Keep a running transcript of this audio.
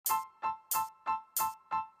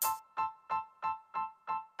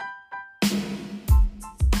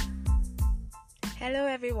Hello,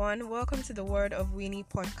 everyone. Welcome to the Word of Winnie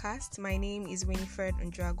podcast. My name is Winifred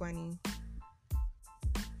Ndragwani.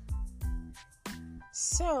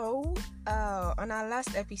 So, on our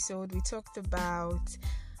last episode, we talked about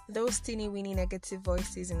those teeny weeny negative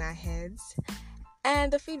voices in our heads,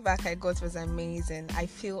 and the feedback I got was amazing. I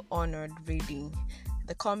feel honored, really.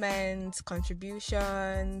 The comments,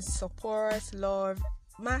 contributions, support, love,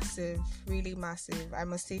 massive, really massive. I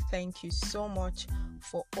must say thank you so much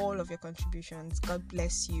for all of your contributions. God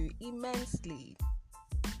bless you immensely.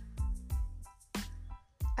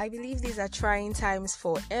 I believe these are trying times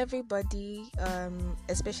for everybody,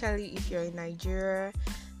 especially if you're in Nigeria.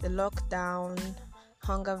 The lockdown,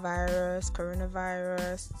 hunger virus,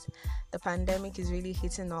 coronavirus, the pandemic is really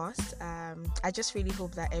hitting us. I just really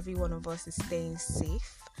hope that every one of us is staying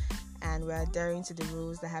safe and we're adhering to the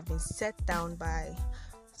rules that have been set down by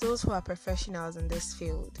those who are professionals in this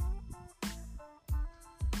field.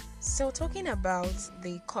 So, talking about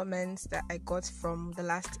the comments that I got from the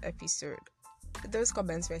last episode, those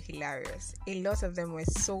comments were hilarious. A lot of them were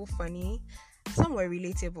so funny. Some were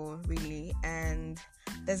relatable, really. And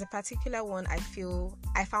there's a particular one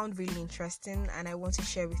I found really interesting and I want to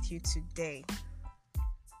share with you today.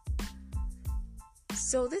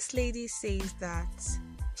 So, this lady says that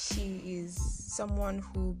she is someone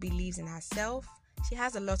who believes in herself. She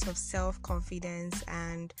has a lot of self-confidence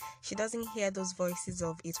and she doesn't hear those voices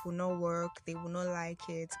of it will not work, they will not like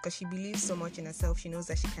it, because she believes so much in herself. She knows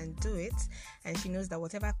that she can do it and she knows that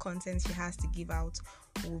whatever content she has to give out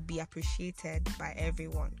will be appreciated by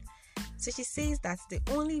everyone. So she says that the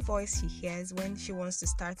only voice she hears when she wants to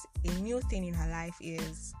start a new thing in her life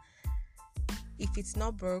is, if it's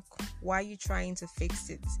not broke, why are you trying to fix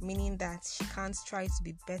it? Meaning that she can't try to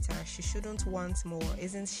be better. She shouldn't want more.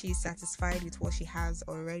 Isn't she satisfied with what she has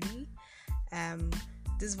already?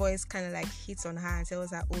 This voice kind of like hits on her and tells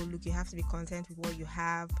her, oh, look, you have to be content with what you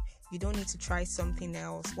have. You don't need to try something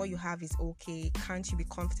else. What you have is okay. Can't you be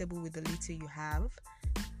comfortable with the little you have?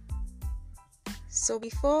 So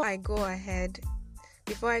before I go ahead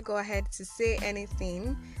to say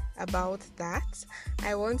anything about that,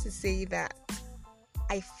 I want to say that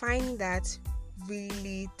I find that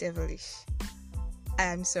really devilish.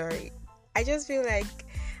 I'm sorry. I feel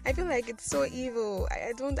like it's so evil.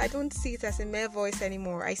 I don't see it as a mere voice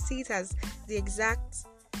anymore. I see it as the exact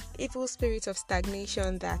evil spirit of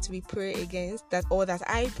stagnation that we pray against, that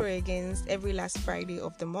I pray against every last Friday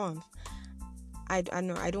of the month. I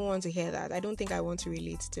don't want to hear that. I don't think I want to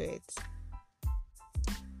relate to it.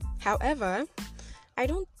 However, I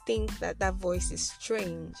don't think that voice is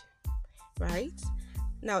strange, right?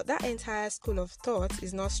 Now, that entire school of thought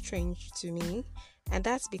is not strange to me, and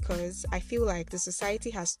that's because I feel like the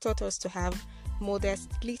society has taught us to have modest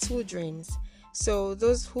little dreams. So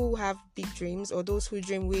those who have big dreams or those who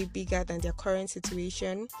dream way bigger than their current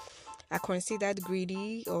situation are considered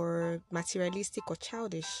greedy or materialistic or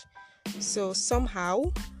childish. So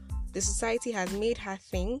somehow, the society has made her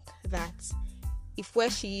think that if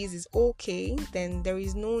where she is okay, then there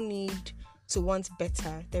is no need to want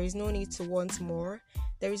better. There is no need to want more.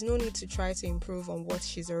 There is no need to try to improve on what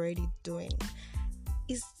she's already doing.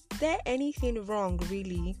 Is there anything wrong,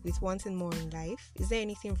 really, with wanting more in life? Is there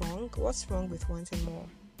anything wrong? What's wrong with wanting more?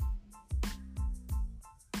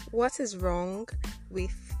 What is wrong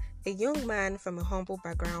with a young man from a humble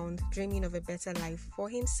background dreaming of a better life for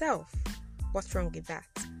himself? What's wrong with that?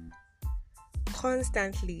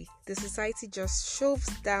 Constantly, the society just shoves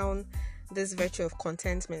down this virtue of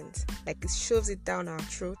contentment, like it shoves it down our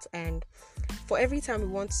throat, and for every time we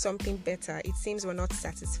want something better, it seems we're not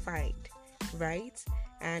satisfied, right?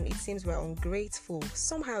 And it seems we're ungrateful.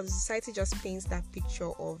 Somehow the society just paints that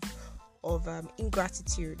picture of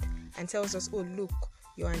ingratitude and tells us, oh look,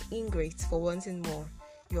 you're an ingrate for wanting more.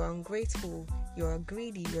 You're ungrateful, you're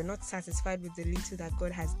greedy, you're not satisfied with the little that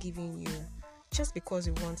God has given you just because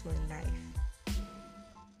you want more in life.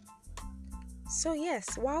 So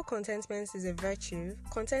yes, while contentment is a virtue,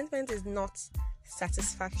 contentment is not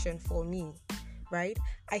satisfaction for me, right?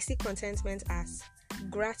 I see contentment as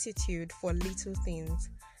gratitude for little things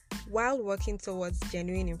while working towards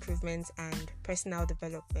genuine improvement and personal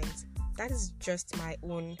development. That is just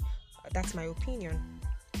that's my opinion.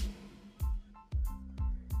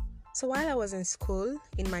 So while I was in school,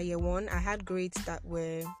 in my year 1, I had grades that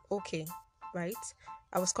were okay, right?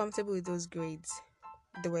 I was comfortable with those grades.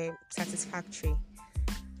 They were satisfactory,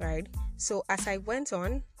 right? So as I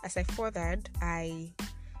furthered, I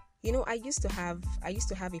used to have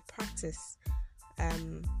a practice.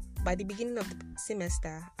 By the beginning of the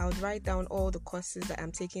semester, I would write down all the courses that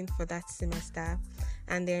I'm taking for that semester,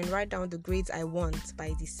 and then write down the grades I want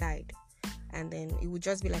by the side. and then it would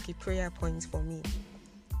just be like a prayer point for me.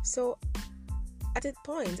 So at a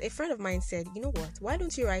point, a friend of mine said, you know what, why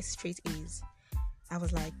don't you write straight A's? I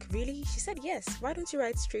was like, really? She said, yes, why don't you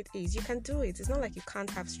write straight A's? You can do it. It's not like you can't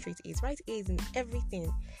have straight A's. Write A's in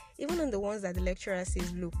everything. Even in the ones that the lecturer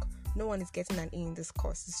says, look, no one is getting an A in this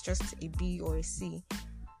course. It's just a B or a C.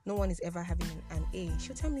 No one is ever having an A.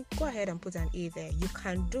 She'll tell me, go ahead and put an A there. You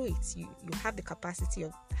can do it. You have the capacity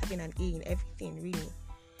of having an A in everything, really.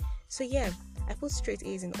 So yeah, I put straight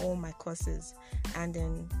A's in all my courses. And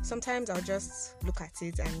then sometimes I'll just look at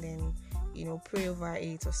it and then, pray over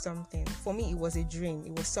it or something. For me, it was a dream.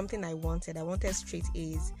 It was something I wanted. I wanted straight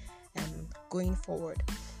A's going forward.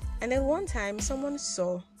 And then one time, someone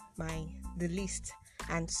saw the list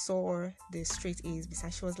and saw the straight A's.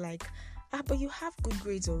 Besides, she was like, but you have good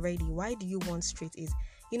grades already. Why do you want straight A's?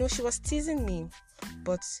 She was teasing me,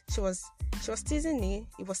 but she was teasing me.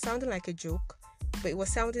 It was sounding like a joke, but it was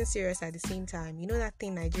sounding serious at the same time. You know that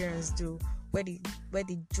thing Nigerians do where they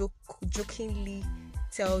jokingly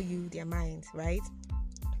tell you their mind, right?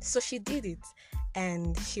 So she did it,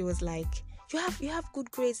 and she was like, you have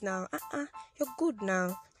good grades now. You're good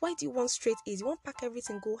now. Why do you want straight A's? You want pack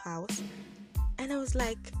everything, go house? And I was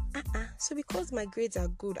like, so because my grades are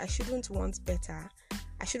good, I shouldn't want better.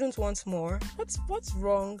 I shouldn't want more. What's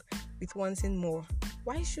wrong with wanting more?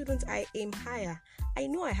 Why shouldn't I aim higher? I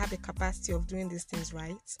know I have the capacity of doing these things,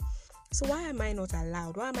 right? So why am I not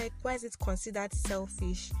allowed? Why is it considered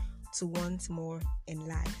selfish to want more in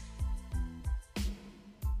life?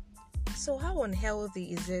 So how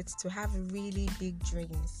unhealthy is it to have really big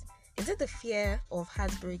dreams? Is it the fear of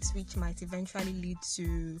heartbreaks which might eventually lead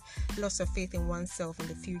to loss of faith in oneself in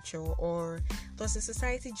the future? Or does the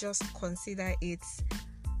society just consider it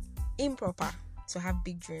improper to have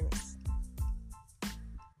big dreams?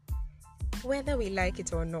 Whether we like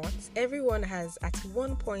it or not, everyone has at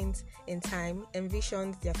one point in time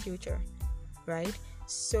envisioned their future, right?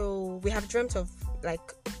 So we have dreamt of like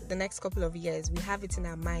the next couple of years. We have it in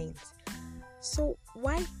our minds. So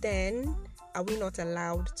why then are we not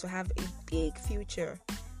allowed to have a big future?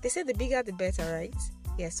 They say the bigger the better, right?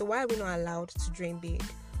 Yeah, so why are we not allowed to dream big?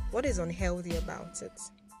 What is unhealthy about it?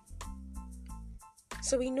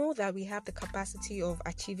 So we know that we have the capacity of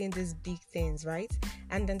achieving these big things, right?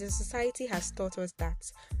 And then the society has taught us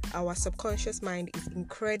that our subconscious mind is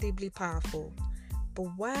incredibly powerful. But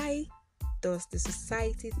why does the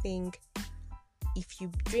society think if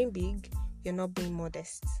you dream big, you're not being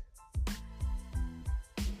modest?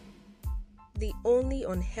 The only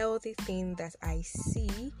unhealthy thing that I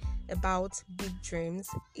see about big dreams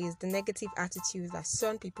is the negative attitude that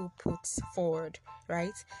some people put forward,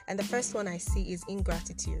 right? And the first one I see is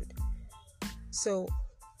ingratitude. So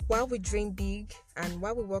while we dream big and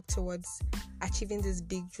while we work towards achieving these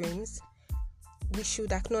big dreams, we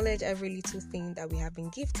should acknowledge every little thing that we have been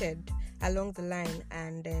gifted along the line,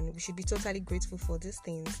 and then we should be totally grateful for these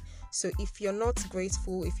things. So if you're not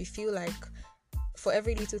grateful, if you feel like for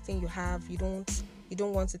every little thing you have, you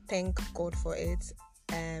don't want to thank God for it,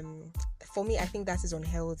 for me, I think that is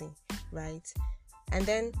unhealthy, right? And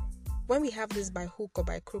then when we have this by hook or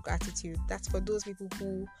by crook attitude, that's for those people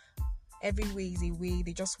who every way is a way.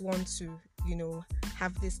 They just want to,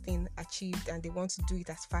 have this thing achieved and they want to do it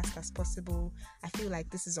as fast as possible. I feel like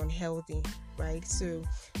this is unhealthy, right? So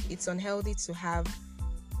it's unhealthy to have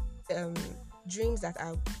dreams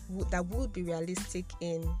that would be realistic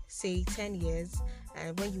in, say, 10 years,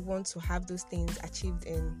 and when you want to have those things achieved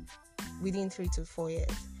within 3 to 4 years.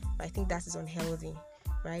 But I think that is unhealthy,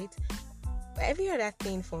 right? But every other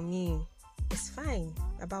thing for me is fine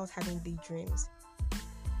about having big dreams.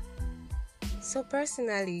 So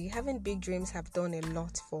personally, having big dreams have done a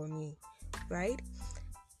lot for me, right?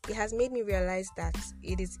 It has made me realize that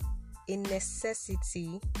it is a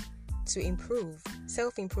necessity to improve.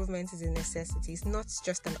 Self-improvement is a necessity. It's not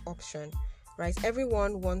just an option, right?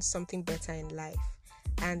 Everyone wants something better in life.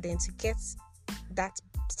 And then to get that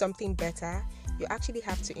something better, you actually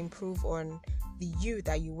have to improve on the you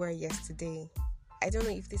that you were yesterday. I don't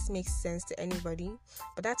know if this makes sense to anybody,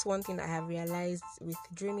 but that's one thing I have realized with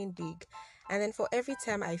dreaming big. And then for every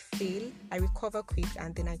time I fail, I recover quick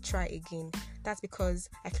and then I try again. That's because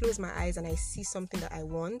I close my eyes and I see something that I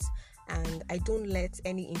want, and I don't let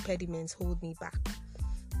any impediments hold me back.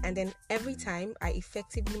 And then every time I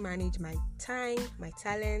effectively manage my time, my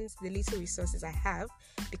talents, the little resources I have,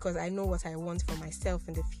 because I know what I want for myself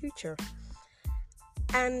in the future.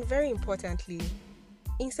 And very importantly,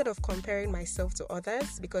 instead of comparing myself to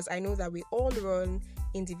others, because I know that we all run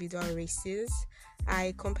individual races,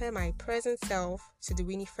 I compare my present self to the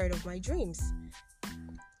Winifred of my dreams.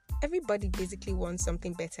 Everybody basically wants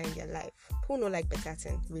something better in their life. Who no like better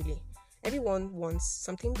thing, really? Everyone wants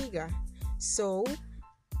something bigger. So,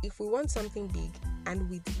 if we want something big and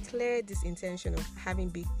we declare this intention of having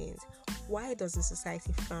big things, why does the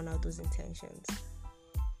society frown out those intentions?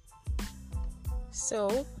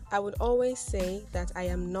 So, I would always say that I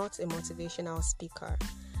am not a motivational speaker.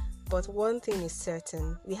 But one thing is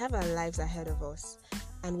certain, we have our lives ahead of us,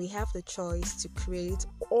 and we have the choice to create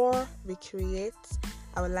or recreate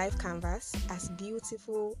our life canvas as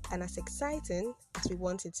beautiful and as exciting as we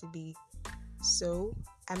want it to be. So,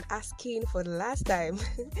 I'm asking for the last time,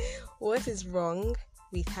 what is wrong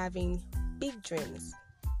with having big dreams?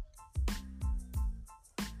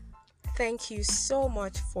 Thank you so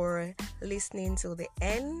much for listening till the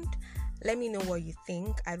end. Let me know what you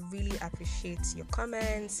think. I'd really appreciate your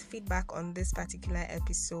comments, feedback on this particular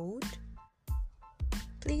episode.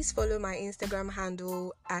 Please follow my Instagram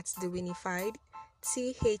handle at TheWinnified,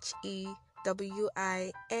 TheWinnified,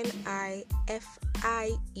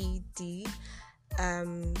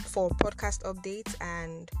 for podcast updates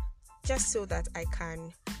and just so that I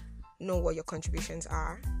can know what your contributions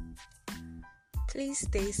are. Please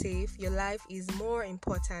stay safe. Your life is more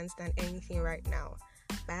important than anything right now.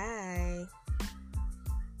 Bye.